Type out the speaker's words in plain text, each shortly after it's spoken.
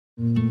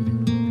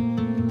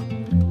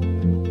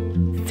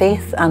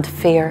Faith and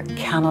fear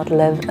cannot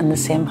live in the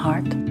same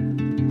heart.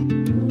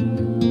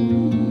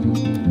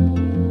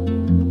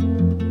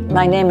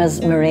 My name is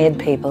Mairead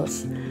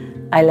Peoples.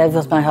 I live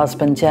with my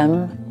husband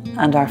Jim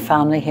and our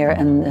family here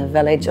in the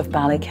village of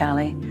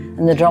Ballykelly,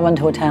 in the Drummond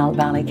Hotel,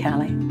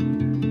 Ballykelly.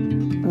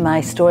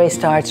 My story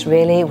starts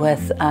really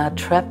with a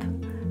trip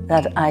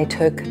that I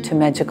took to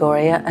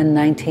Medjugorje in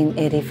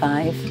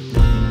 1985.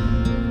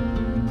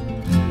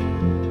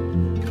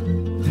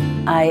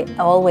 I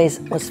always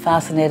was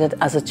fascinated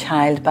as a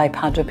child by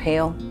Padre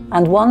Pio.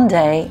 And one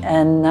day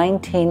in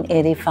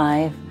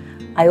 1985,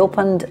 I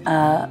opened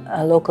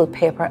a local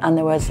paper and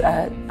there was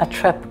a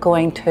trip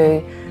going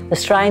to the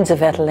shrines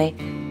of Italy,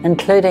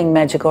 including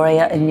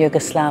Medjugorje in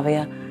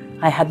Yugoslavia.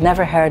 I had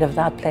never heard of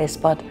that place,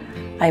 but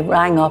I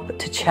rang up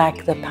to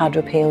check that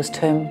Padre Pio's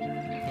tomb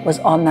was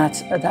on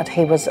that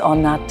he was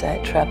on that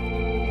trip.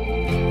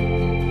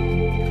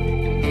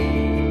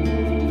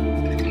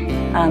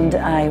 And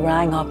I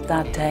rang up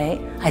that day.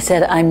 I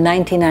said, I'm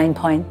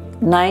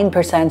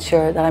 99.9%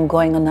 sure that I'm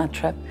going on that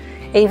trip,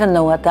 even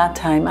though at that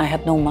time I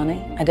had no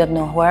money. I didn't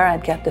know where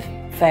I'd get the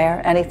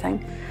fare,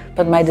 anything.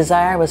 But my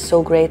desire was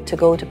so great to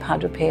go to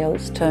Padre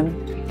Pio's tomb.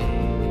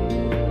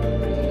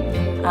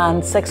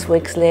 And 6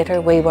 weeks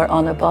later, we were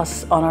on a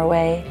bus on our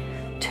way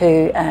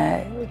to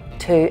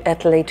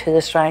Italy, to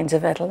the shrines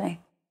of Italy.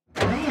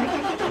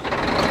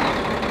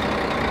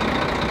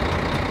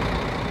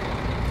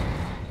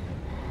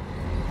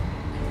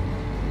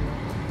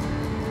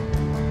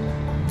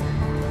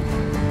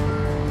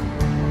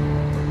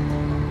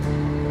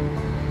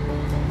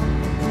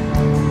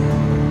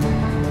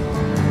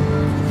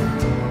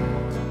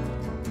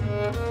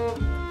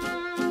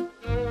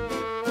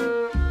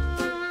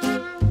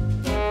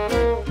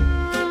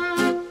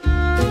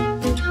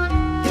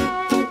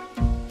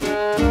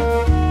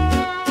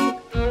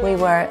 We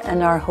were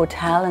in our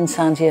hotel in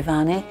San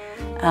Giovanni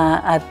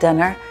at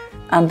dinner,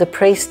 and the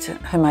priest,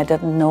 whom I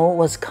didn't know,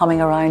 was coming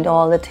around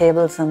all the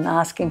tables and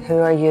asking, who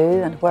are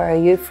you and where are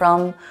you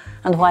from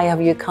and why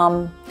have you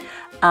come?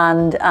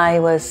 And I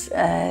was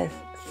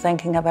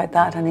thinking about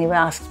that, and he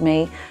asked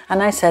me,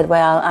 and I said,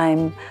 well,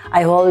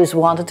 I always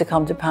wanted to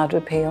come to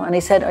Padre Pio. And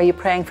he said, are you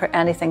praying for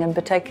anything in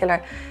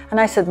particular? And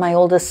I said, my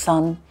oldest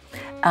son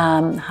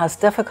has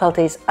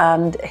difficulties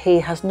and he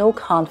has no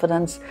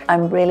confidence.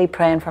 I'm really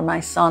praying for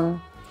my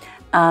son.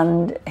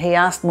 And he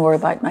asked more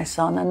about my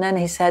son, and then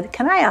he said,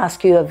 can I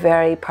ask you a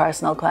very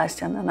personal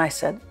question? And I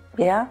said,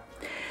 yeah.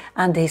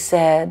 And he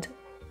said,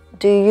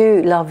 do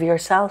you love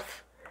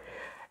yourself?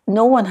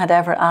 No one had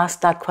ever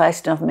asked that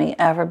question of me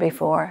ever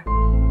before.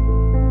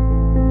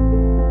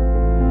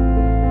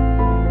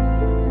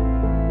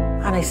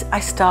 And I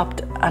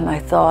stopped and I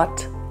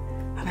thought,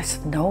 and I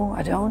said, no,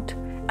 I don't.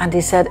 And he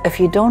said, if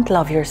you don't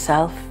love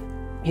yourself,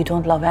 you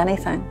don't love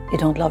anything. You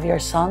don't love your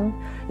son,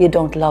 you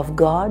don't love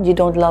God, you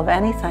don't love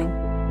anything.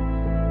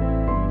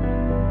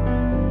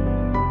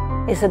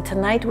 He said,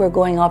 tonight we're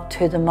going up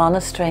to the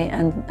monastery,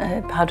 and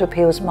Padre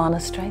Pio's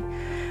monastery.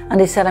 And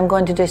he said, I'm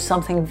going to do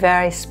something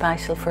very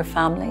special for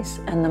families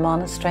in the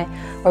monastery.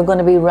 We're going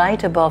to be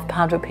right above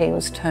Padre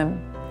Pio's tomb.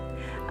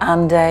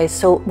 And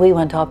so we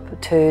went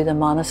up to the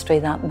monastery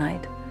that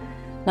night.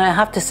 Now I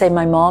have to say,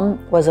 my mom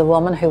was a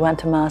woman who went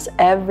to Mass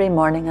every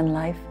morning in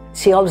life.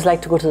 She always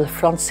liked to go to the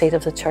front seat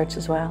of the church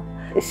as well.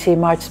 She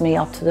marched me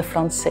up to the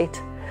front seat.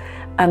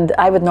 And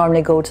I would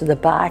normally go to the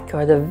back,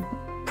 or the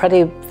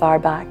pretty far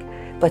back.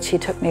 But she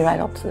took me right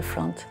up to the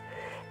front.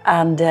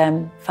 And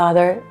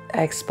Father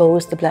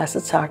exposed the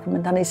Blessed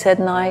Sacrament, and he said,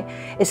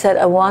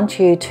 I want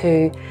you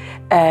to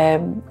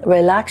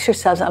relax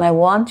yourselves, and I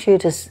want you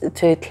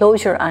to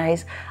close your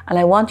eyes, and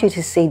I want you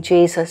to see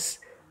Jesus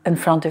in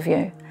front of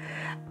you.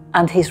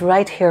 And he's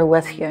right here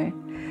with you.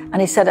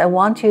 And he said, I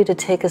want you to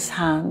take his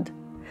hand,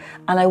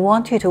 and I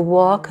want you to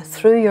walk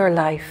through your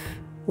life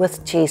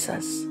with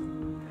Jesus.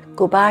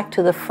 Go back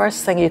to the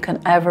first thing you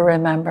can ever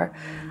remember,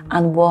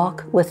 and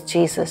walk with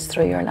Jesus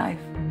through your life.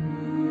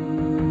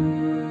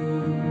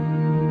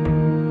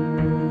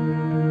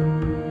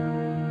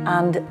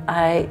 And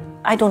I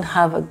don't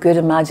have a good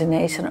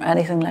imagination or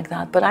anything like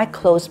that, but I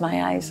closed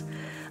my eyes.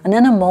 And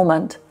in a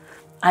moment,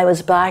 I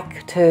was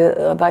back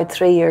to about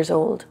 3 years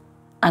old,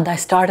 and I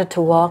started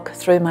to walk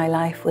through my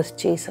life with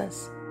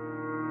Jesus.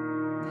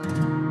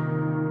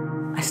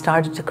 I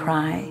started to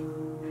cry,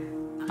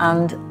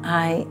 and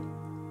I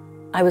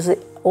was the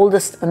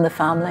oldest in the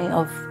family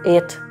of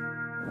 8.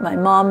 My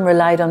mom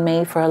relied on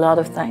me for a lot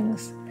of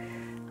things.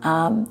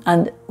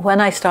 And when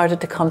I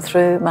started to come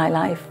through my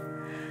life,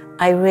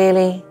 I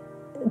really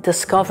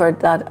discovered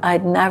that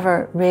I'd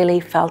never really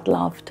felt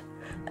loved.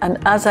 And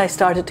as I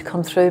started to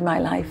come through my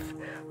life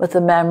with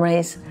the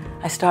memories,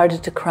 I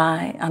started to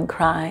cry and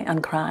cry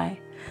and cry.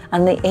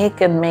 And the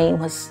ache in me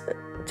was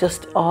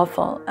just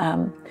awful.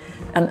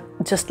 And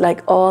just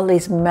like all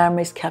these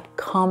memories kept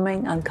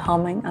coming and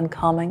coming and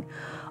coming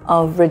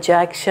of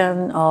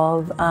rejection,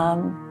 of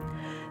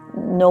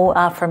no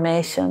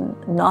affirmation,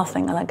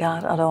 nothing like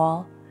that at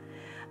all.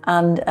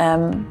 And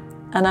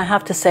And I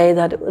have to say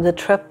that the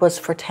trip was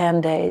for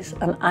 10 days,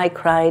 and I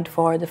cried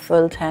for the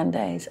full 10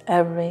 days.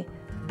 Every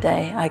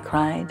day I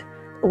cried.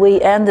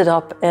 We ended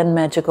up in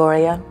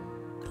Medjugorje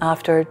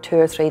after 2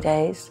 or 3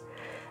 days,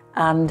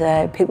 and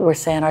people were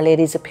saying, Our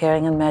Lady's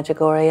appearing in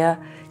Medjugorje.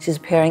 She's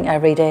appearing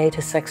every day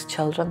to 6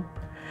 children.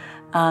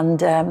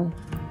 And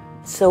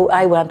so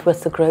I went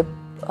with the group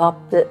up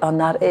on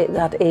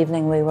that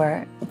evening.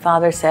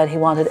 Father said he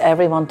wanted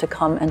everyone to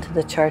come into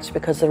the church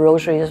because the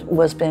rosary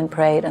was being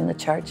prayed in the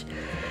church.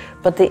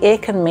 But the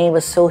ache in me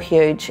was so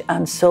huge,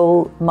 and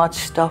so much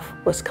stuff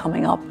was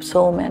coming up,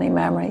 so many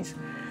memories.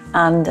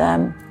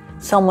 And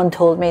someone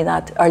told me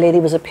that Our Lady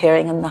was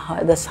appearing in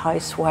this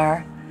house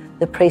where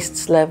the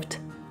priests lived.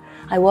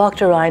 I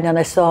walked around and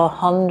I saw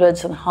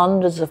hundreds and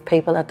hundreds of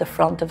people at the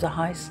front of the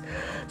house.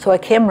 So I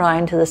came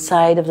round to the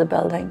side of the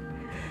building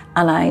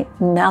and I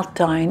knelt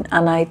down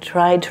and I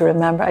tried to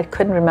remember. I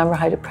couldn't remember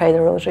how to pray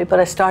the rosary,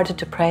 but I started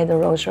to pray the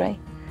rosary.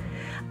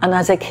 And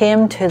as I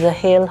came to the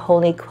Hail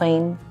Holy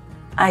Queen,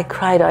 I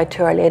cried out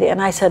to Our Lady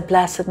and I said,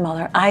 Blessed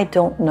Mother, I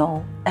don't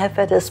know if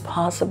it is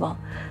possible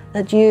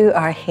that you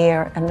are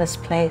here in this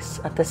place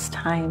at this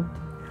time.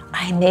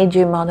 I need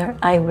you, Mother.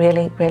 I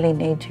really, really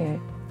need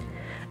you.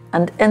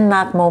 And in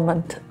that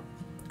moment,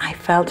 I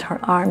felt her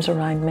arms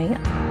around me.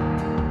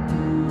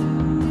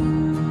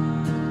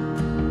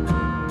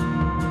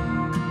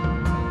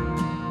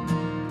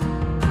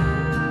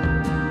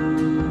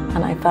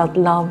 And I felt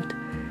loved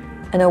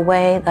in a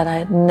way that I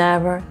had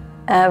never,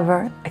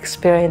 ever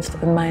experienced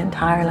in my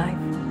entire life.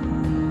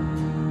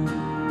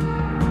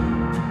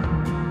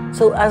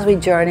 So as we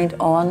journeyed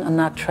on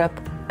that trip,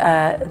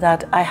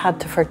 that I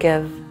had to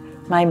forgive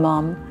my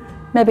mom,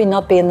 maybe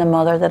not being the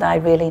mother that I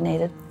really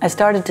needed. I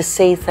started to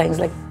see things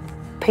like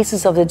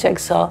pieces of the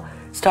jigsaw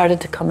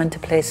started to come into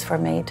place for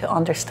me to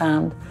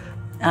understand.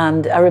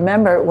 And I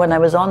remember when I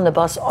was on the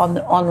bus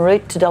en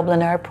route to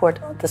Dublin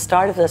Airport at the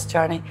start of this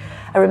journey,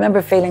 I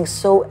remember feeling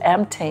so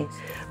empty.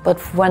 But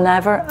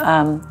whenever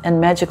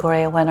in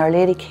Medjugorje, when Our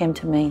Lady came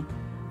to me,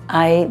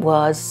 I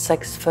was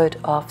 6 foot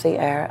off the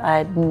air. I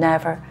had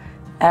never,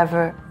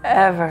 ever,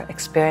 ever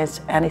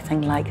experienced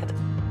anything like it.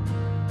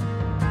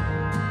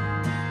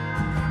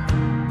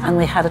 And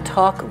we had a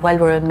talk while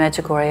we were in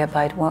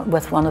Medjugorje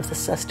with one of the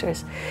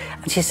sisters.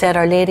 And she said,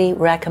 Our Lady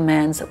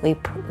recommends that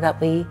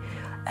we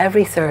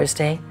every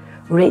Thursday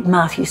read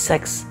Matthew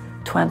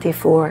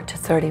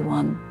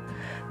 6:24-31.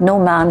 No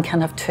man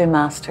can have 2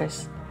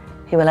 masters.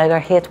 He will either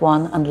hate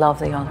one and love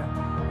the other.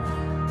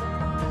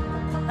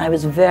 I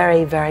was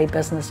very, very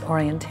business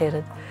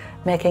orientated,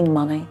 making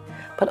money.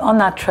 But on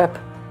that trip,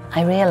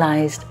 I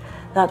realized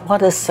that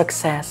what is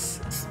success?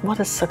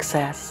 What is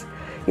success?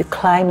 You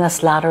climb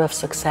this ladder of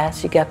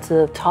success, you get to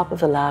the top of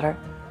the ladder,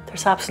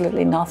 there's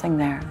absolutely nothing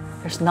there.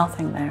 There's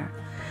nothing there.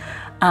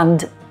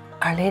 And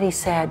Our Lady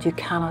said, you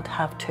cannot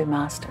have 2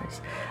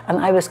 masters. And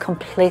I was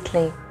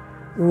completely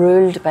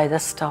ruled by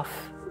this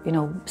stuff, you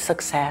know,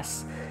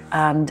 success.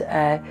 And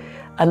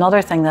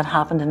another thing that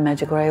happened in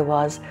Medjugorje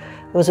was,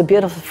 there was a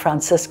beautiful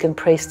Franciscan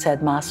priest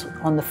said Mass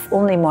on the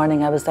only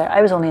morning I was there.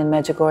 I was only in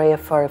Medjugorje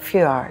for a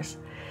few hours.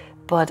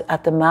 But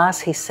at the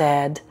Mass he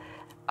said,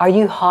 are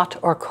you hot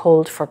or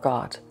cold for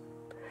God?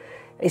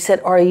 He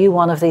said, or are you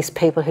one of these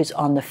people who's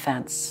on the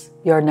fence?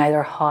 You're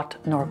neither hot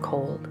nor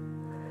cold.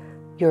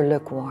 You're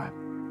lukewarm.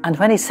 And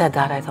when he said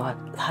that, I thought,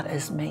 that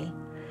is me.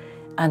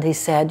 And he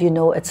said, you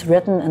know, it's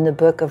written in the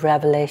book of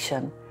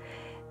Revelation,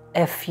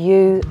 if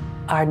you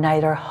are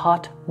neither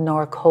hot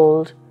nor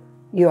cold,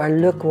 you are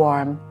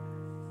lukewarm.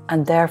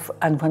 And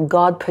when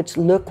God puts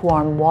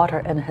lukewarm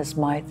water in his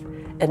mouth,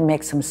 it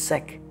makes him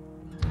sick.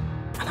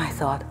 And I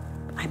thought,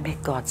 I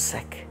make God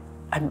sick.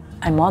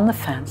 I'm on the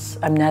fence.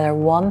 I'm neither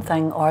one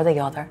thing or the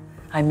other.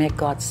 I make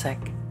God sick.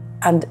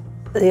 And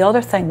the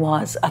other thing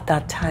was, at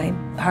that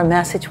time, her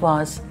message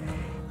was,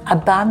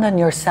 abandon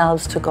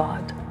yourselves to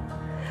God.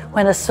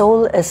 When a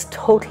soul is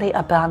totally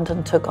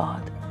abandoned to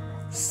God,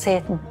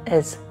 Satan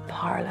is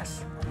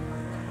powerless.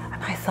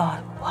 And I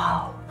thought,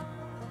 wow,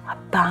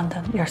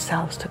 abandon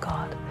yourselves to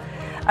God.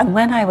 And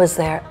when I was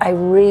there, I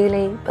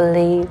really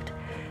believed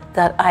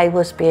that I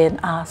was being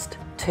asked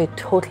to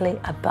totally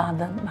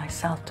abandon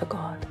myself to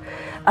God.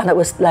 And it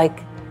was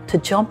like to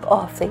jump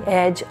off the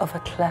edge of a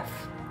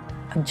cliff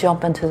and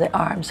jump into the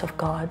arms of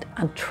God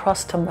and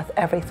trust him with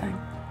everything.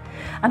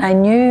 And I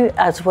knew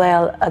as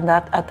well, and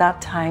that at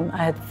that time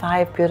I had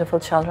 5 beautiful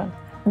children,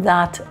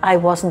 that I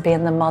wasn't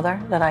being the mother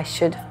that I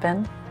should have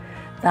been,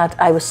 that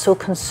I was so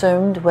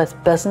consumed with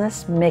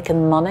business,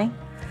 making money,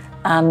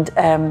 and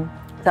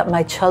that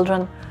my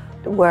children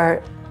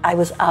I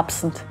was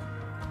absent,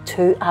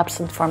 too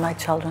absent for my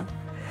children.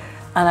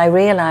 And I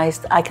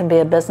realized I can be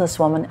a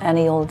businesswoman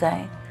any old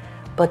day,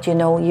 but you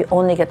know, you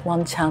only get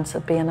one chance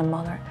at being a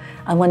mother.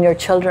 And when your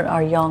children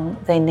are young,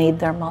 they need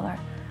their mother.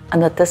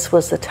 And that this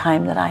was the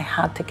time that I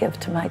had to give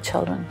to my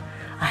children.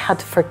 I had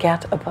to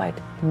forget about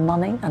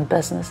money and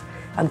business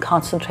and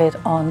concentrate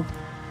on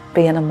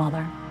being a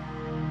mother.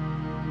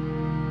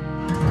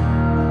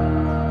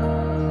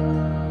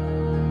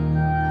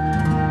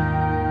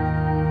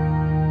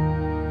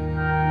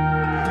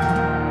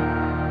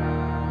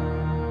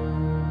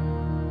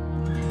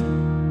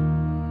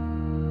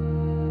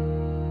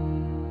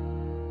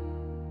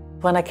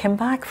 When I came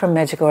back from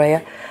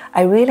Medjugorje,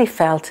 I really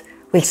felt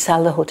we'll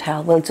sell the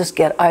hotel, we'll just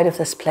get out of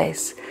this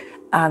place.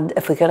 And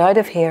if we get out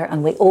of here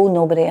and we owe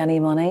nobody any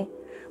money,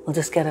 we'll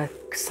just get a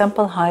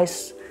simple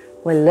house,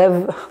 we'll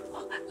live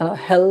on a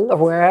hill or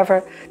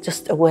wherever,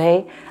 just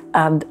away,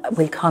 and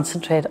we'll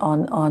concentrate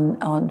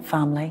on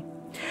family.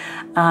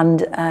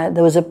 And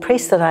there was a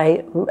priest that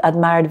I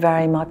admired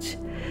very much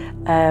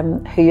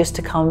who used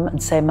to come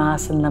and say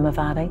Mass in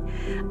Limavady,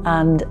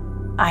 and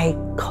I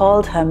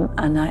called him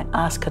and I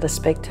asked her to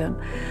speak to him.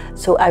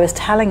 So I was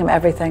telling him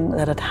everything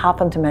that had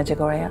happened to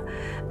Medjugorje,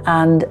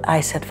 and I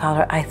said,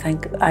 Father, I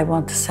think I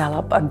want to sell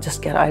up and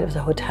just get out of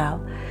the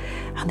hotel.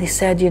 And he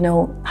said, you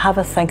know, have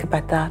a think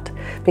about that,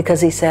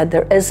 because he said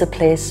there is a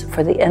place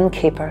for the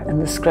innkeeper in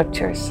the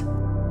scriptures.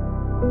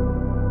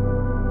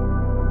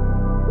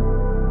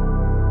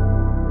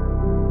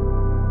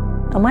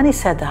 And when he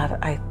said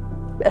that,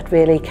 it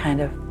really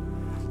kind of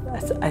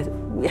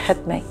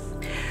hit me.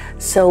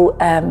 So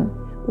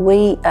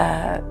we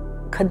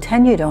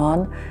continued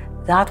on.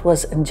 That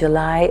was in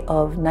July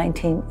of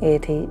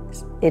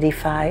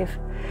 1985,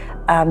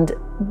 and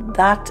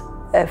that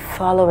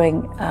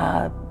following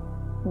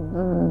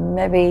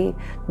maybe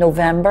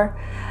November,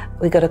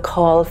 we got a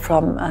call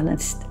from an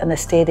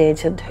estate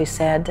agent who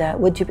said,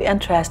 would you be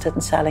interested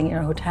in selling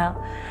your hotel?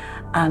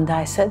 And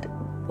I said,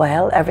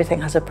 well, everything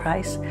has a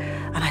price.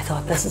 And I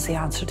thought, this is the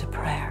answer to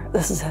prayer,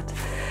 this is it.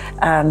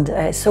 And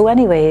so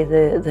anyway,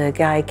 the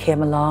guy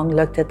came along,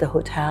 looked at the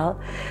hotel.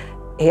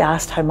 He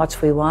asked how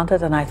much we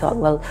wanted, and I thought,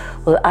 well,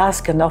 we'll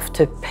ask enough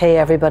to pay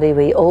everybody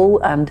we owe,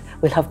 and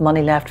we'll have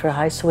money left for a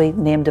house. So we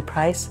named a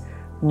price,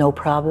 no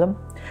problem.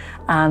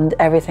 And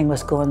everything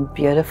was going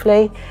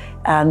beautifully,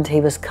 and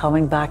he was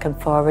coming back and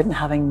forward and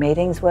having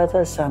meetings with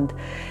us. And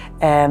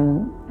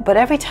but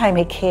every time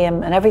he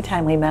came and every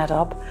time we met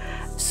up,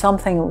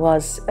 something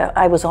was,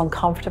 I was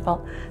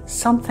uncomfortable.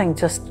 Something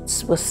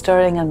just was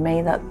stirring in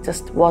me that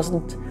just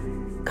wasn't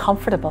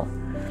comfortable.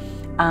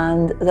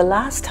 And the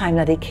last time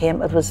that he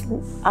came, it was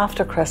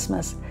after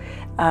Christmas,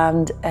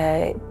 and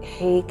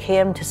he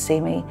came to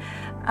see me,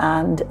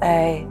 and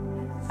I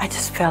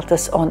just felt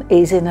this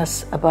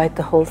uneasiness about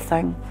the whole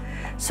thing.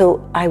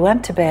 So I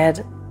went to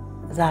bed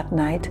that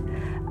night,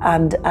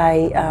 and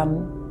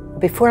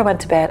before I went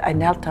to bed, I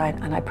knelt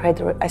down and I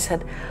prayed. I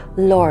said,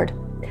 Lord,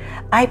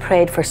 I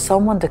prayed for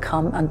someone to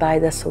come and buy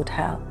this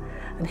hotel.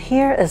 And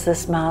here is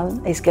this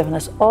man, he's given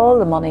us all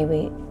the money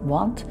we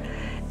want.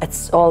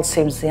 It all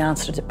seems, the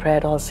answer to prayer,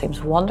 it all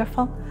seems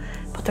wonderful,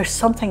 but there's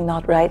something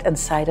not right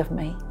inside of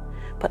me.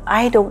 But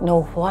I don't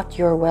know what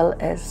your will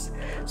is.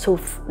 So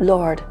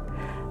Lord,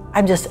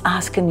 I'm just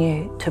asking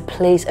you to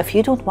please, if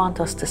you don't want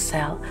us to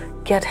sell,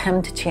 get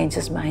him to change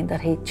his mind, that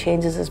he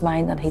changes his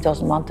mind that he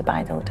doesn't want to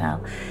buy the hotel.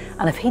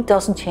 And if he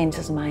doesn't change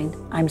his mind,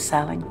 I'm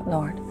selling,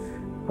 Lord.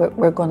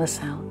 We're going to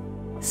sell.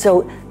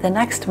 So the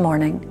next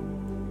morning,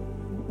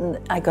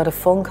 I got a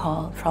phone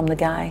call from the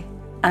guy,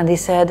 and he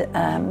said,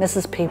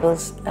 Mrs.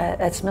 Peoples,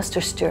 it's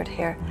Mr. Stewart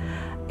here.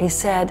 He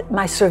said,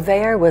 my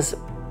surveyor was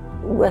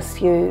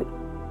with you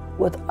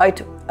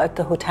at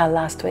the hotel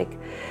last week,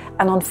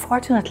 and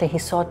unfortunately he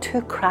saw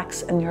 2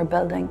 cracks in your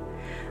building,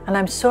 and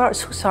I'm so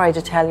sorry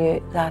to tell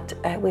you that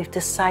we've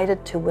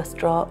decided to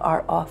withdraw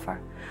our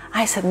offer.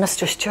 I said,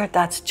 Mr. Stewart,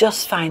 that's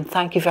just fine,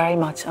 thank you very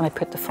much, and I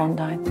put the phone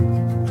down.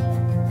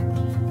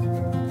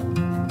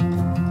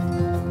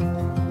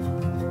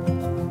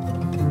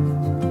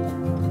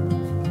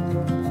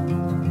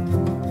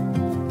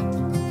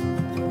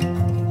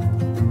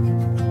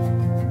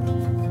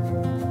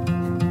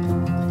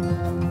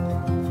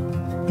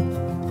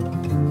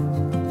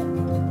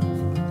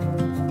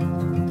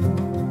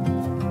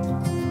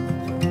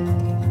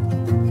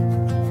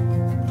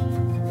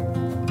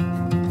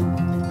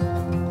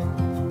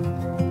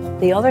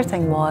 The other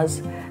thing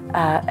was,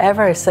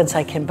 ever since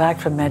I came back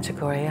from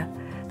Medjugorje,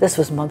 this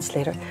was months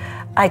later,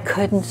 I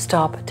couldn't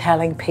stop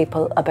telling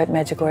people about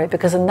Medjugorje,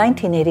 because in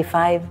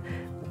 1985,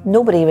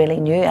 nobody really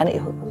knew,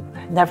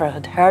 never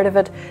had heard of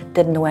it,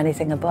 didn't know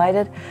anything about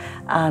it.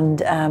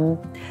 And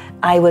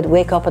I would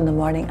wake up in the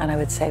morning and I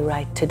would say,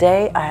 right,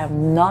 today I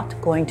am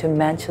not going to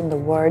mention the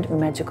word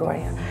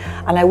Medjugorje.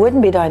 And I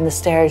wouldn't be down the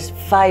stairs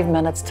 5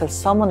 minutes till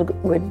someone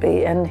would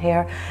be in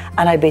here,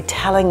 and I'd be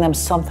telling them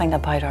something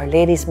about Our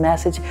Lady's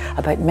message,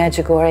 about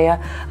Medjugorje,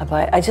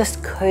 I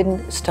just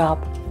couldn't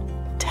stop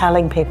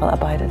telling people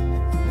about it.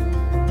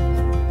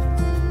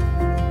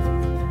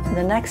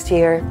 The next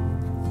year,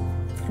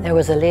 there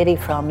was a lady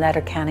from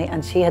Letterkenny,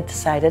 and she had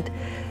decided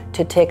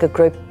to take a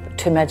group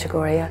to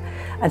Medjugorje,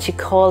 and she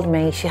called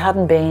me. She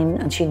hadn't been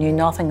and she knew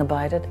nothing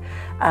about it,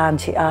 and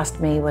she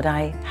asked me would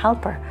I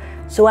help her.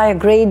 So I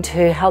agreed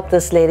to help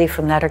this lady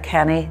from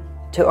Letterkenny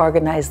to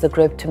organise the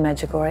group to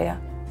Medjugorje,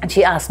 and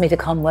she asked me to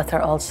come with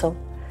her also.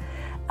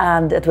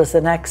 And it was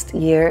the next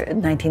year,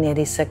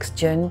 1986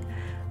 June,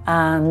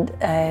 and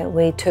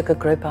we took a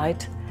group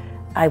out.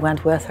 I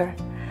went with her.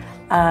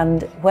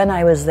 And when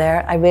I was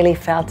there, I really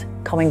felt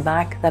coming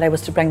back that I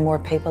was to bring more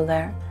people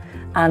there.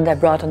 And I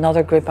brought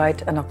another group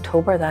out in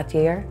October that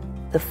year.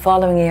 The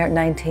following year,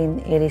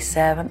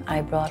 1987,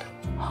 I brought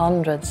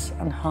hundreds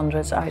and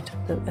hundreds out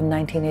in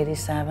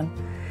 1987.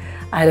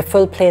 I had a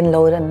full plane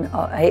load in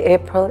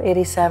April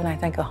 87, I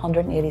think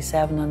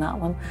 187 on that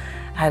one.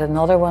 I had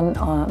another one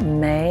on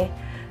May,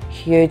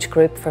 huge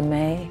group for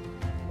May,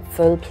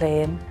 full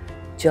plane,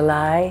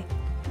 July,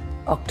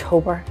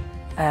 October,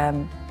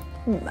 and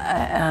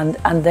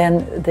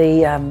then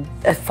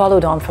it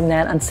followed on from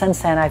then, and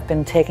since then I've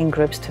been taking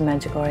groups to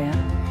Medjugorje.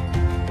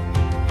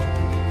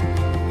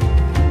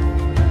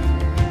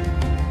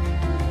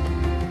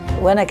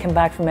 When I came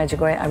back from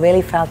Medjugorje, I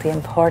really felt the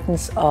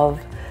importance of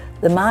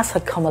the Mass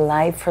had come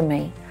alive for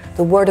me.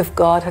 The Word of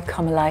God had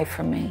come alive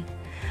for me.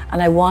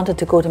 And I wanted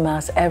to go to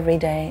Mass every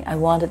day.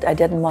 I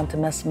didn't want to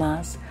miss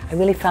Mass. I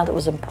really felt it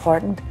was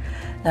important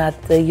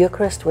that the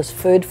Eucharist was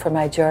food for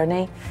my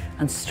journey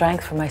and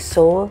strength for my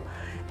soul,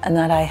 and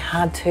that I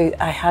had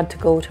to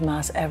go to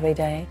Mass every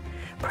day,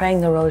 praying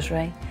the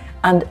Rosary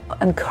and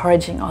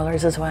encouraging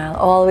others as well,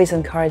 always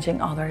encouraging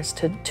others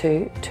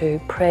to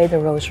pray the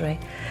Rosary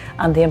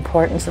and the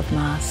importance of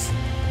Mass.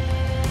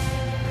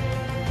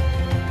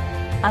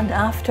 And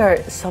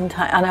after some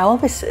time, and I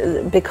always,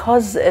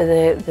 because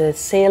the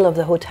sale of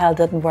the hotel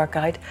didn't work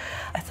out,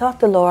 I thought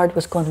the Lord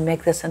was going to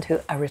make this into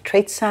a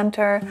retreat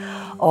centre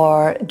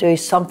or do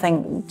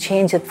something,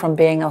 change it from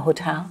being a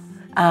hotel.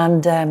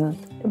 And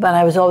but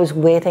I was always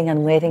waiting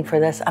and waiting for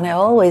this, and I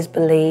always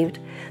believed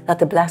that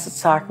the Blessed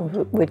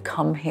Sacrament would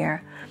come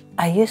here.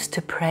 I used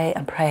to pray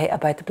and pray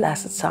about the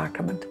Blessed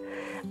Sacrament,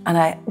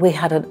 and we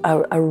had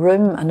a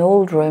room, an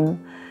old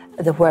room,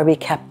 where we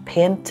kept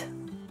paint,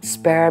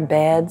 spare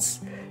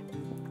beds,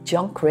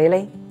 junk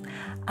really,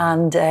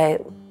 and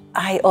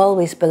I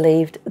always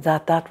believed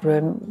that that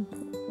room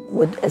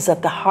is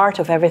at the heart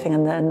of everything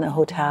in the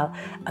hotel,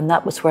 and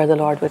that was where the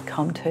Lord would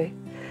come to.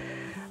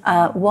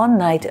 One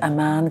night a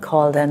man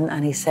called in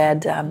and he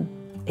said,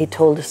 he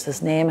told us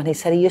his name, and he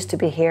said he used to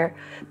be here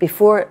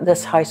before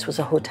this house was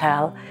a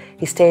hotel.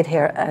 He stayed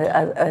here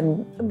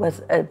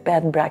with a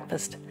bed and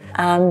breakfast.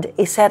 And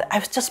he said, I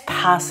was just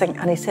passing,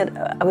 and he said,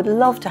 I would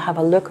love to have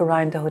a look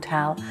around the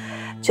hotel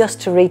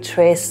just to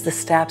retrace the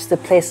steps, the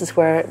places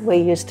where we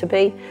used to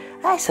be.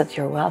 I said,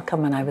 you're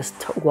welcome, and I was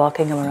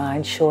walking him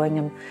around, showing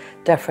him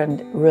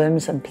different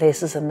rooms and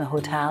places in the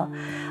hotel.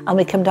 And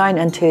we came down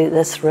into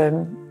this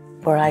room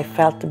where I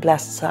felt the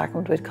Blessed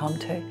Sacrament would come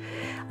to.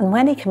 And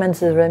when he came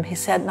into the room, he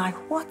said, now,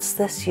 what's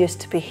this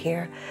used to be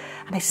here?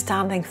 And he's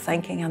standing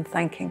thinking and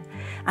thinking.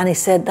 And he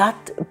said,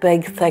 that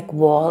big thick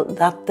wall,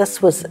 that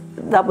was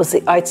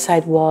the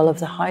outside wall of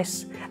the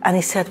house. And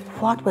he said,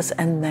 what was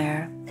in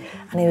there?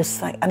 And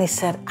he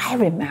said, I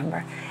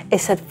remember. He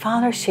said,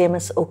 Father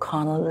Seamus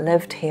O'Connell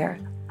lived here,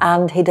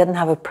 and he didn't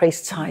have a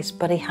priest's house,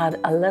 but he had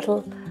a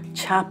little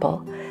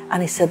chapel.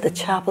 And he said the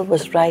chapel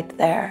was right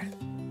there.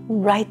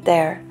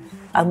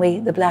 And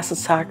the Blessed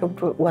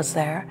Sacrament was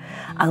there,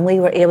 and we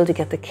were able to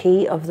get the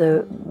key of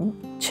the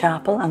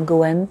chapel and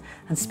go in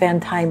and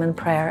spend time in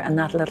prayer in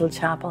that little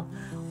chapel.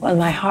 Well,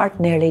 my heart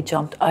nearly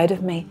jumped out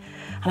of me,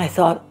 and I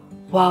thought,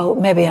 wow,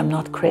 maybe I'm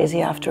not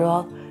crazy after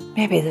all.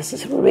 Maybe this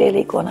is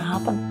really going to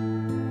happen.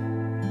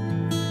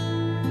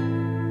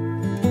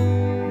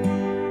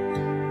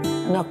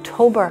 In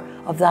October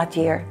of that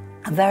year,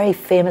 a very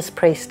famous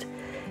priest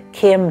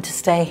came to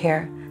stay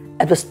here.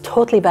 It was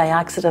totally by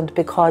accident,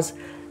 because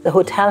the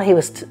hotel he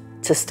was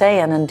to stay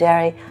in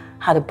Derry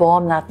had a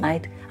bomb that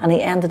night, and he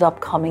ended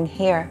up coming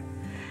here.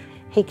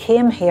 He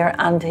came here,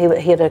 and he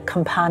had a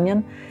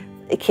companion.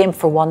 He came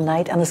for one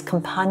night, and his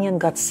companion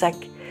got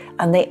sick,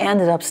 and they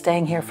ended up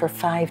staying here for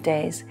 5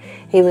 days.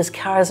 He was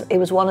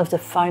one of the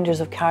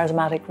founders of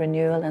Charismatic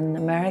Renewal in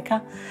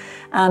America,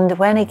 and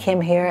when he came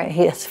here,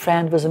 his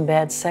friend was in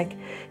bed sick.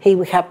 He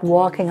kept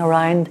walking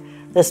around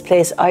this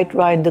place, out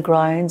round the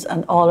grounds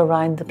and all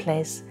around the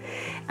place.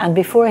 And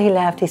before he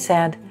left, he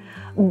said,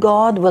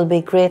 God will be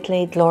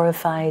greatly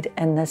glorified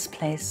in this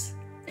place.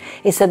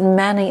 He said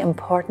many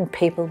important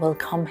people will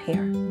come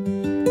here.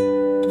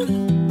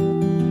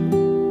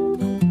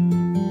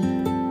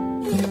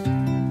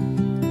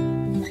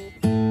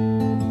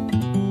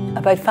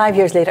 About 5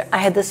 years later, I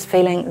had this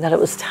feeling that it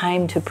was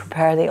time to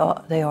prepare the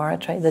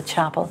oratory, the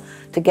chapel,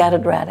 to get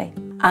it ready.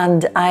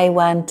 And I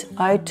went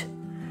out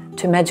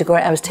to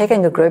Medjugorje. I was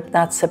taking a group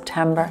that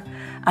September,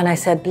 and I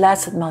said,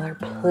 Blessed Mother,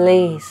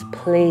 please,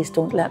 please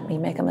don't let me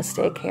make a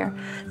mistake here.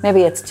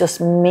 Maybe it's just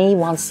me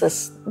wants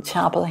this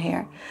chapel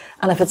here.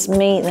 And if it's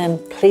me, then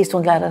please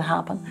don't let it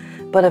happen.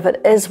 But if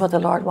it is what the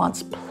Lord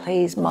wants,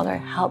 please, Mother,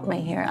 help me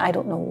here. I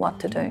don't know what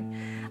to do.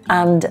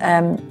 And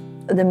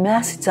the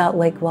message that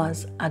week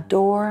was,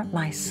 adore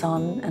my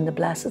Son in the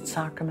Blessed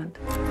Sacrament.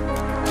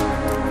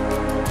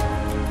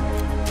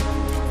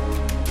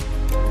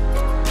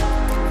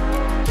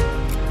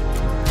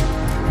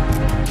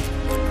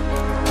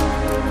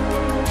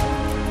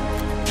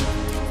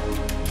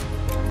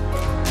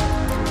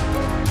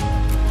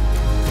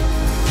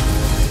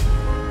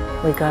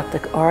 We got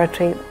the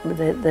oratory,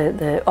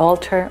 the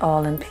altar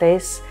all in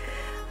place.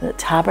 the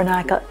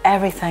tabernacle,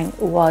 everything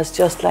was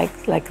just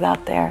like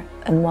that there.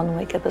 In 1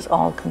 week it was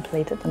all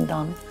completed and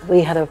done.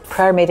 We had a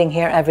prayer meeting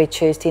here every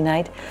Tuesday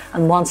night,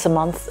 and once a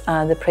month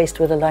the priest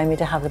would allow me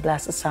to have the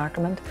Blessed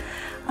Sacrament.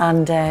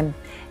 And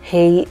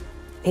he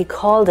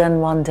called in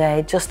one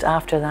day just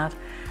after that,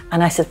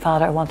 and I said,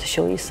 Father, I want to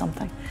show you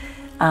something.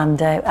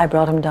 And I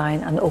brought him down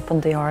and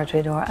opened the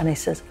oratory door, and he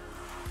says,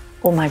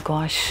 oh my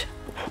gosh,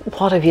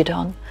 what have you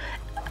done?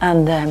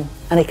 And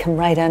he came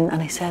right in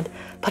and he said,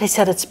 but he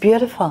said, it's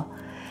beautiful.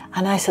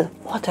 And I said,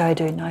 what do I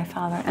do now,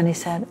 Father? And he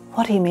said,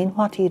 what do you mean,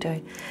 what do you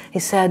do? He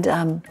said,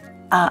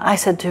 I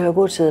said, do I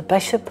go to the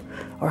bishop,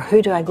 or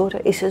who do I go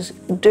to? He says,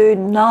 do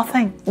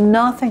nothing,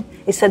 nothing.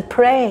 He said,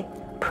 pray,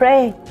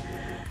 pray.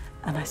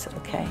 And I said,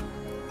 okay.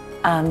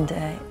 And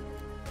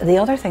the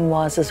other thing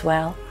was as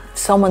well,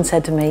 someone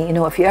said to me, you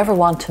know, if you ever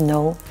want to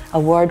know a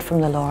word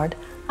from the Lord,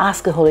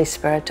 ask the Holy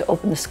Spirit to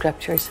open the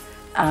scriptures,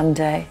 and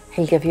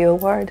he'll give you a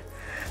word.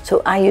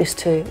 So I used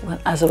to,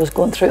 as I was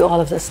going through all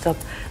of this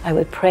stuff, I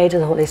would pray to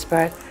the Holy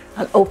Spirit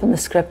and open the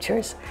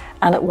scriptures.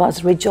 And it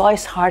was,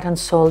 rejoice, heart and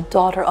soul,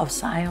 daughter of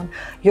Zion.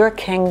 Your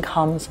king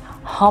comes,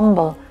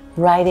 humble,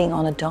 riding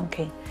on a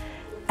donkey,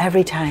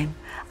 every time.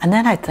 And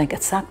then I'd think,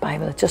 it's that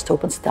Bible, it just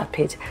opens that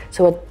page.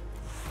 So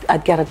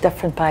I'd get a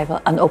different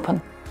Bible and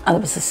open, and it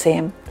was the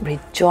same.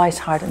 Rejoice,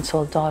 heart and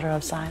soul, daughter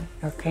of Zion.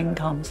 Your king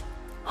comes,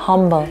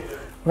 humble,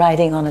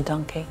 riding on a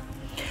donkey.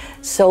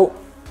 So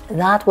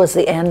that was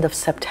the end of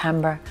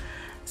September.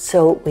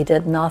 So we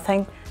did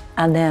nothing.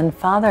 And then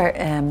Father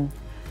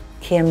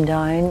came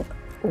down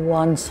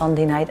one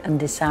Sunday night in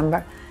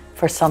December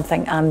for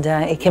something, and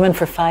he came in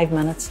for 5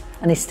 minutes,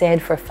 and he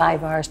stayed for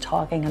 5 hours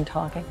talking and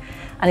talking.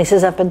 And he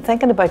says, I've been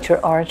thinking about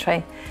your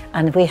oratory.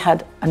 And we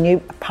had a new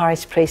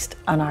parish priest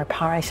on our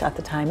parish at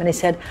the time. And he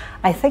said,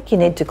 I think you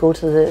need to go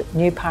to the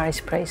new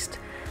parish priest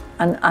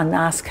and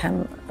ask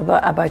him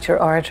about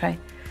your oratory.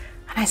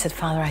 And I said,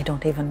 Father, I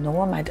don't even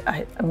know him.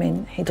 I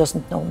mean, he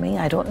doesn't know me.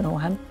 I don't know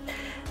him.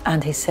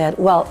 And he said,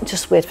 well,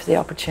 just wait for the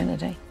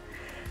opportunity.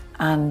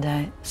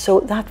 And so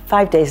that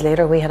 5 days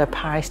later, we had a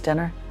parish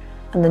dinner,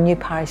 and the new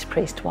parish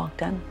priest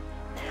walked in.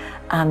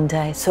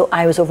 And so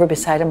I was over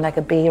beside him like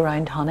a bee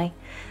around honey.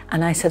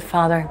 And I said,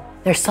 Father,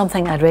 there's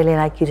something I'd really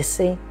like you to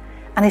see.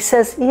 And he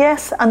says,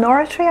 yes, an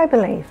oratory, I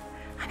believe.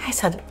 And I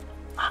said,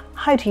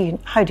 how do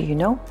you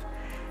know?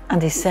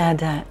 And he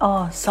said,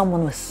 oh,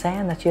 someone was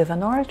saying that you have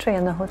an oratory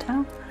in the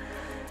hotel.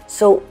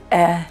 So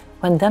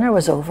when dinner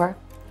was over,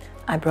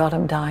 I brought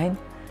him down,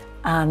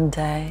 and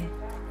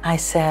I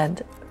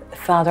said,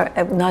 Father,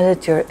 now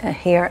that you're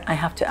here, I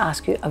have to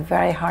ask you a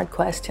very hard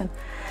question.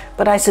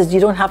 But I said,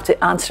 you don't have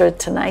to answer it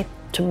tonight.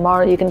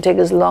 Tomorrow you can take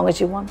as long as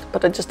you want,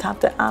 but I just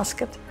have to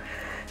ask it.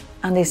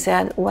 And he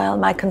said, well,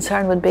 my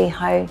concern would be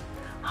how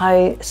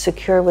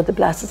secure would the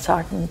Blessed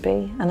Sacrament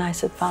be? And I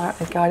said, Father,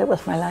 I guard it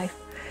with my life.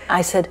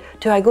 I said,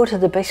 do I go to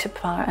the bishop,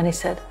 Father? And he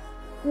said,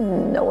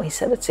 no. He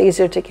said, it's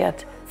easier to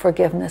get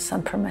forgiveness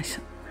and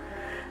permission.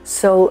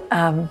 So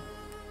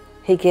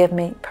he gave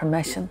me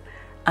permission,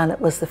 and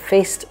it was the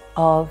feast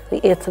of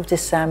the 8th of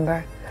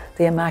December,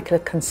 the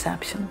Immaculate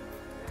Conception.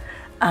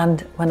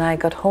 And when I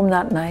got home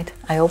that night,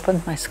 I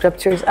opened my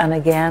scriptures, and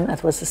again,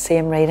 it was the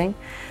same reading.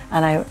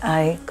 And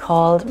I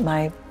called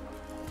my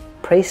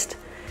priest,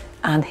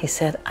 and he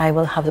said, I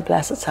will have the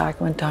Blessed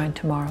Sacrament down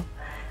tomorrow.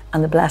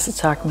 And the Blessed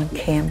Sacrament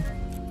came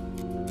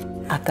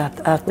at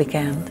that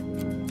weekend.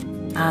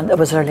 And it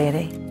was Our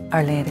Lady,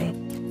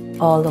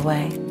 all the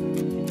way.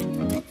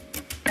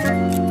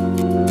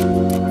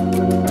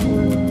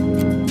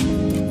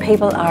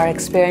 People are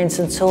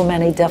experiencing so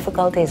many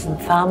difficulties in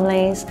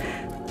families,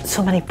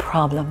 so many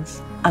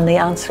problems, and the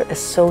answer is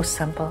so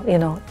simple, you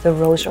know, the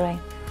Rosary.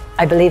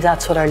 I believe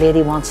that's what Our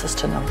Lady wants us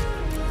to know.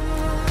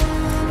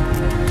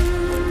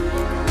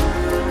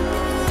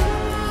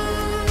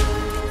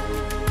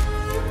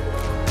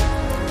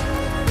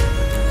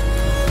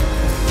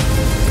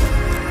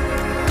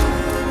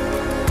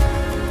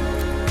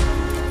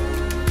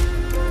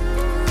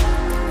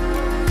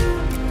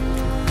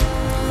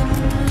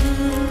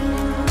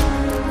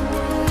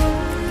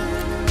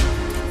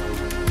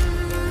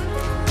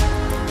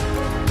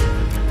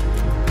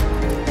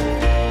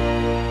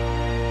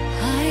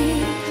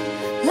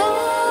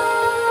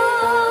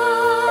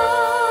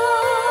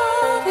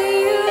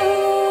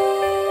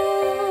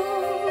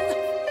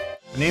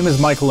 My name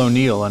is Michael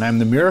O'Neill, and I'm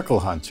the Miracle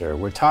Hunter.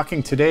 We're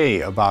talking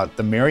today about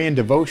the Marian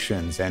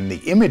devotions and the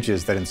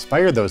images that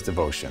inspire those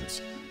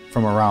devotions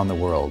from around the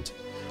world.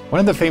 One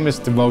of the famous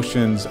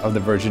devotions of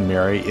the Virgin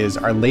Mary is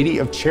Our Lady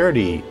of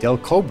Charity del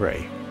Cobre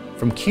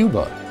from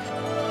Cuba.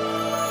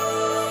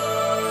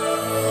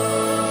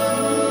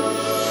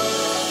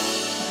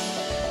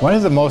 One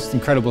of the most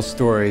incredible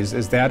stories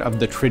is that of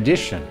the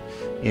tradition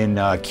in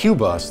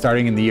Cuba,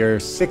 starting in the year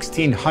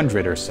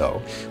 1600 or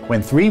so,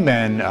 when three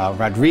men,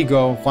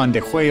 Rodrigo, Juan de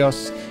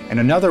Cuellos, and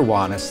another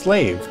Juan, a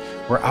slave,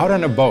 were out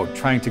on a boat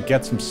trying to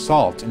get some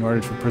salt in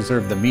order to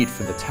preserve the meat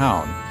for the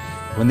town.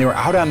 When they were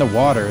out on the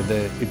water,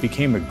 it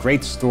became a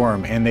great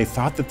storm, and they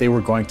thought that they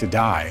were going to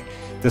die.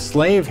 The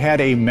slave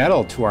had a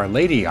medal to Our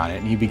Lady on it,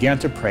 and he began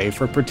to pray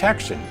for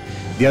protection.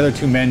 The other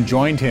two men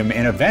joined him,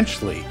 and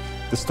eventually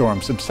the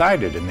storm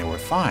subsided and they were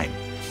fine.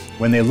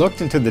 When they looked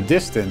into the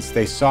distance,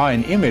 they saw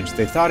an image.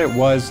 They thought it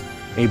was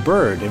a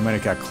bird, and when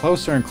it got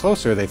closer and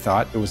closer, they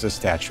thought it was a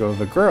statue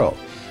of a girl.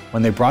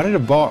 When they brought it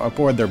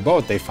aboard their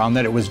boat, they found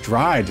that it was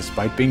dry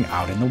despite being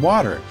out in the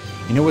water.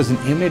 And it was an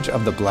image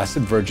of the Blessed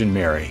Virgin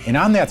Mary. And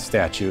on that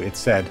statue, it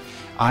said,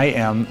 "I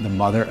am the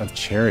Mother of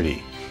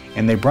Charity."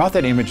 And they brought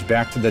that image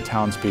back to the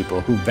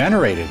townspeople, who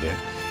venerated it,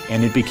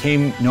 and it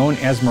became known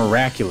as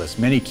miraculous.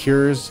 Many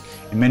cures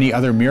and many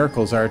other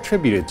miracles are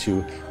attributed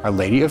to Our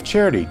Lady of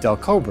Charity del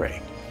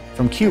Cobre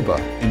from Cuba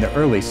in the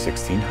early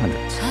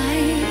 1600s.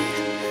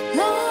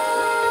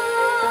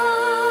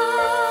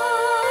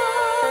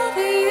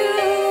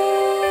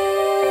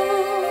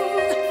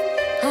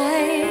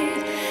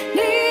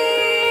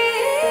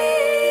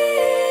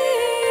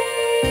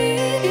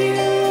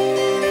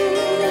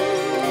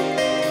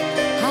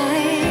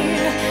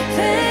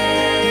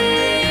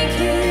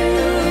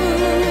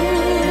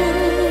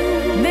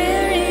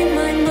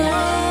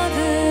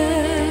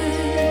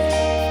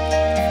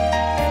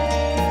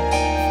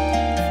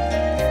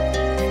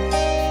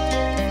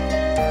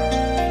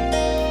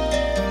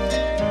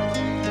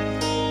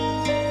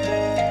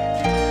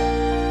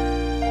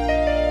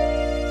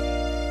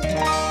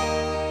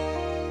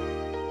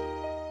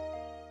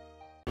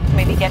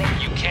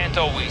 You can't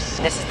always.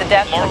 This is the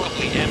death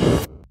Remarkably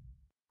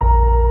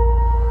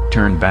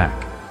Turn back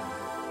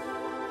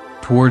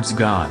towards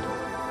God.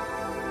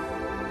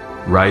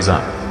 Rise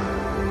up.